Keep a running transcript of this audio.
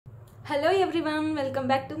Hello everyone, welcome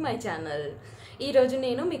back to my channel. ఈరోజు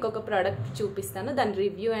నేను మీకు ఒక ప్రోడక్ట్ చూపిస్తాను. దాని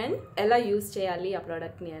రివ్యూ అండ్ ఎలా యూజ్ చేయాలి ఆ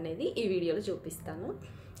ప్రోడక్ట్ని అనేది ఈ వీడియోలో చూపిస్తాను.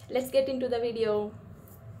 Let's get in to the video.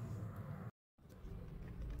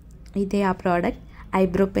 ఇదే ఆ product,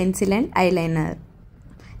 eyebrow pencil and eyeliner.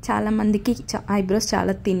 చాలామందికి ఐబ్రోస్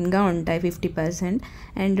చాలా థిన్గా ఉంటాయి, 50%.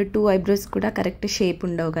 అండ్ 2 ఐబ్రోస్ కూడా కరెక్ట్ షేప్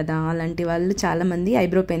ఉండవు కదా. అలాంటి వాళ్ళు చాలామంది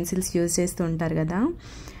ఐబ్రో పెన్సిల్స్ యూజ్ చేస్తూ ఉంటారు కదా.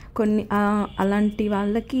 అలాంటి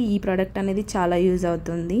వాళ్ళకి ఈ ప్రోడక్ట్ అనేది చాలా యూజ్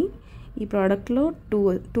అవుతుంది. ఈ ప్రోడక్ట్లో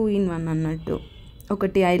టూ ఇన్ వన్ అన్నట్టు.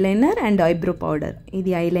 ఒకటి ఐలైనర్ అండ్ ఐబ్రో పౌడర్.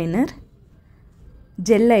 ఇది ఐలైనర్,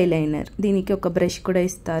 జెల్ ఐలైనర్. దీనికి ఒక బ్రష్ కూడా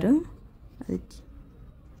ఇస్తారు.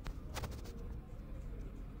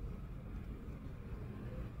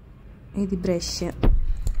 ఇది బ్రష్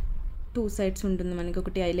 2 సైడ్స్ ఉంటుంది మనకి.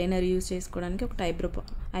 ఒకటి ఐలైనర్ యూజ్ చేసుకోవడానికి, ఒకటి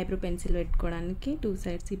ఐబ్రో పెన్సిల్ పెట్టుకోవడానికి 2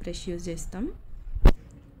 సైడ్స్ ఈ బ్రష్ యూజ్ చేస్తాం.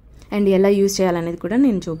 అండ్ ఎలా యూజ్ చేయాలనేది కూడా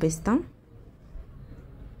నేను చూపిస్తాను.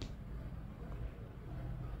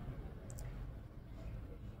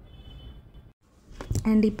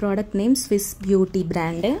 అండ్ ఈ product name Swiss beauty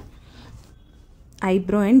brand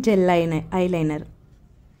eyebrow and gel eyeliner.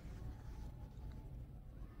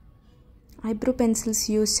 Eyebrow pencils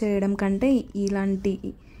use చేయడం కంటే ఇలాంటి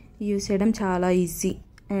యూజ్ చేయడం చాలా ఈజీ.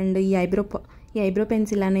 అండ్ ఈ ఐబ్రో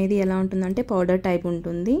పెన్సిల్ అనేది ఎలా ఉంటుందంటే పౌడర్ టైప్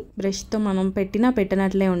ఉంటుంది. బ్రష్తో మనం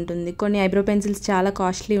పెట్టినట్లే ఉంటుంది. కొన్ని ఐబ్రో పెన్సిల్స్ చాలా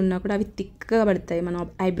కాస్ట్లీ ఉన్నా కూడా అవి థిక్గా పడతాయి. మనం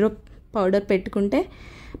ఐబ్రో పౌడర్ పెట్టుకుంటే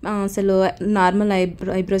అసలు నార్మల్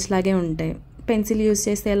ఐబ్రోస్ లాగే ఉంటాయి. పెన్సిల్ యూజ్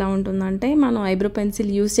చేస్తే ఎలా ఉంటుందంటే మనం ఐబ్రో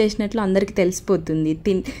పెన్సిల్ యూజ్ చేసినట్లు అందరికీ తెలిసిపోతుంది,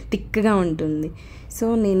 థిక్గా ఉంటుంది. సో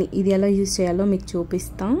నేను ఇది ఎలా యూజ్ చేయాలో మీకు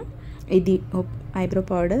చూపిస్తాను. ఇది ఐబ్రో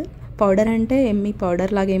పౌడర్ అంటే ఏమీ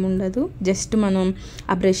పౌడర్ లాగా ఏమి ఉండదు. జస్ట్ మనం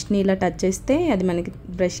ఆ బ్రష్ని ఇలా టచ్ చేస్తే అది మనకి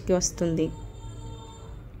బ్రష్కి వస్తుంది.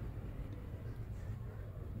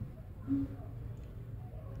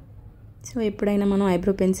 సో ఎప్పుడైనా మనం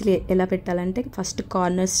ఐబ్రో పెన్సిల్ ఎలా పెట్టాలంటే ఫస్ట్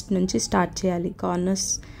కార్నర్స్ నుంచి స్టార్ట్ చేయాలి. కార్నర్స్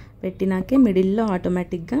పెట్టినాకే మిడిల్లో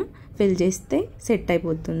ఆటోమేటిక్గా ఫిల్ చేస్తే సెట్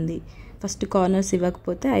అయిపోతుంది. ఫస్ట్ కార్నర్స్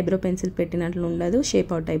ఇవ్వకపోతే ఐబ్రో పెన్సిల్ పెట్టినట్లు ఉండదు,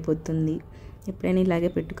 షేప్ అవుట్ అయిపోతుంది. ఎప్పుడైనా ఇలాగే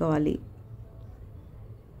పెట్టుకోవాలి.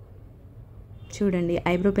 చూడండి,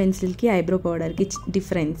 ఐబ్రో పెన్సిల్కి ఐబ్రో పౌడర్కి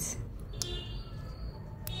డిఫరెన్స్.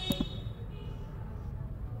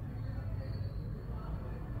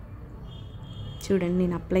 చూడండి,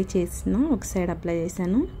 నేను అప్లై చేసిన ఒక సైడ్ అప్లై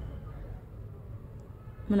చేశాను.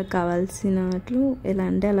 మనకు కావాల్సినట్లు ఎలా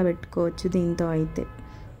అంటే అలా పెట్టుకోవచ్చు దీంతో అయితే.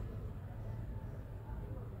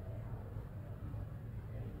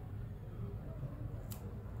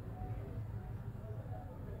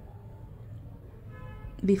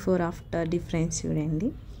 బిఫోర్ ఆఫ్టర్ డిఫరెన్స్ చూడండి.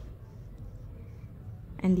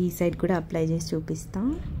 అండ్ ఈ సైడ్ కూడా అప్లై చేసి చూపిస్తాం.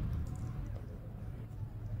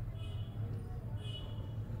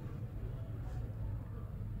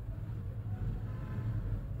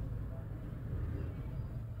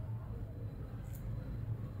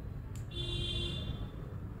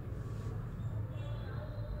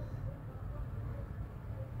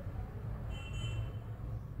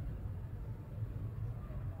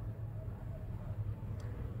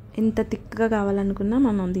 ఎంత థిక్గా కావాలనుకున్నా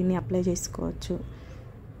మనం దీన్ని అప్లై చేసుకోవచ్చు.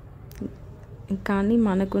 కానీ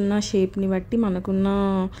మనకున్న షేప్ని బట్టి, మనకున్న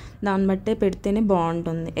దాన్ని బట్టే పెడితేనే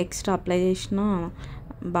బాగుంటుంది. ఎక్స్ట్రా అప్లై చేసినా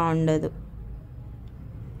బాగుండదు.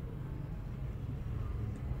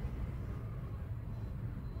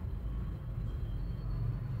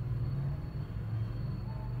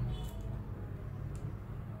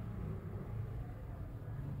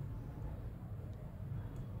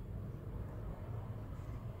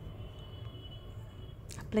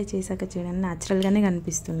 అప్లై చేశాక చూడండి, న్యాచురల్గానే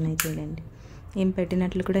కనిపిస్తున్నాయి. చూడండి, ఏం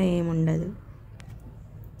పెట్టినట్లు కూడా ఏముండదు.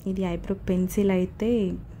 ఇది ఐబ్రో పెన్సిల్ అయితే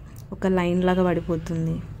ఒక లైన్ లాగా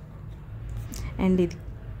పడిపోతుంది. అండ్ ఇది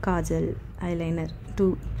కాజల్ ఐలైనర్.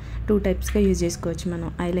 టూ టైప్స్గా యూజ్ చేసుకోవచ్చు. మనం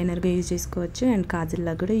ఐలైనర్గా యూజ్ చేసుకోవచ్చు అండ్ కాజల్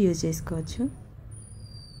లాగా కూడా యూజ్ చేసుకోవచ్చు.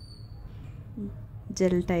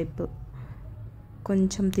 జెల్ టైప్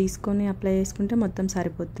కొంచెం తీసుకొని అప్లై చేసుకుంటే మొత్తం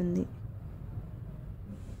సరిపోతుంది.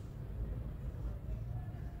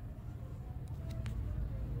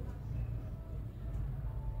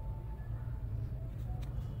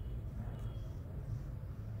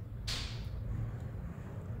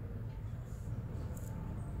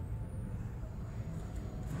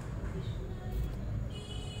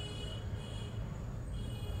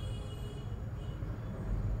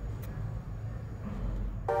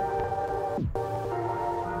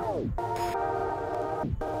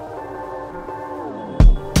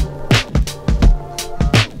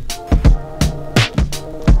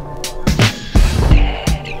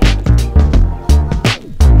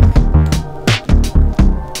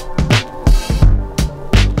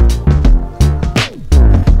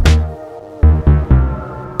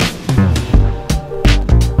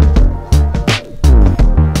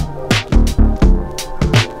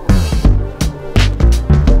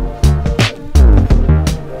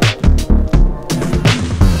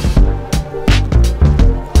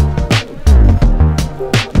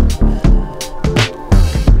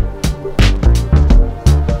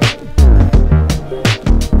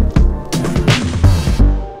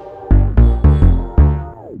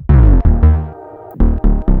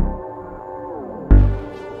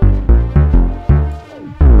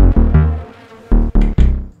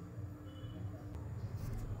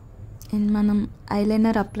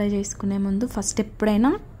 ఐలైనర్ అప్లై చేసుకునే ముందు ఫస్ట్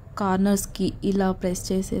ఎప్పుడైనా కార్నర్స్కి ఇలా ప్రెస్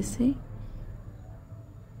చేసేసి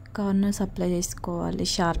కార్నర్స్ అప్లై చేసుకోవాలి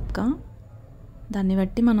షార్ప్గా. దాన్ని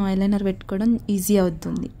బట్టి మనం ఐలైనర్ పెట్టుకోవడం ఈజీ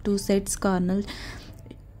అవుతుంది. 2 సైడ్స్ కార్నర్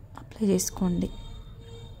అప్లై చేసుకోండి.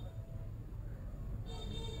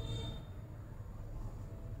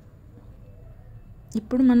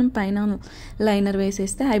 ఇప్పుడు మనం పైన లైనర్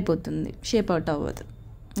వేసేస్తే అయిపోతుంది, షేప్ అవుట్ అవ్వదు,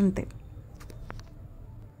 అంతే.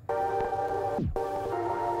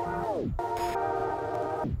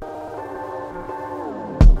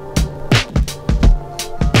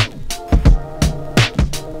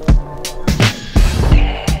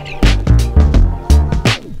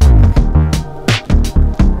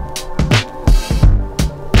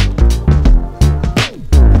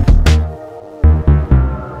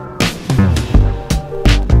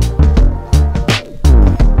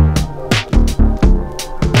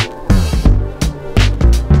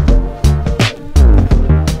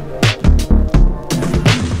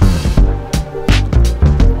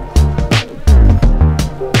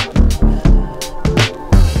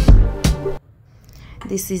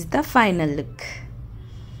 This is the final look.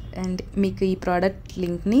 And మీకు ఈ ప్రోడక్ట్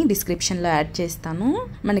లింక్ని డిస్క్రిప్షన్లో యాడ్ చేస్తాను.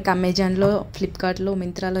 మనకి అమెజాన్లో, ఫ్లిప్కార్ట్లో,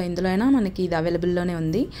 మింత్రాలో ఎందులో అయినా మనకి ఇది అవైలబుల్లోనే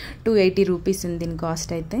ఉంది. 280 రూపీస్ ఉంది దీని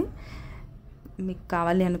కాస్ట్ అయితే. మీకు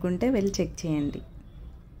కావాలి అనుకుంటే వెళ్ళి చెక్ చేయండి.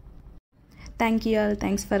 Thank you all.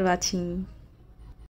 Thanks for watching.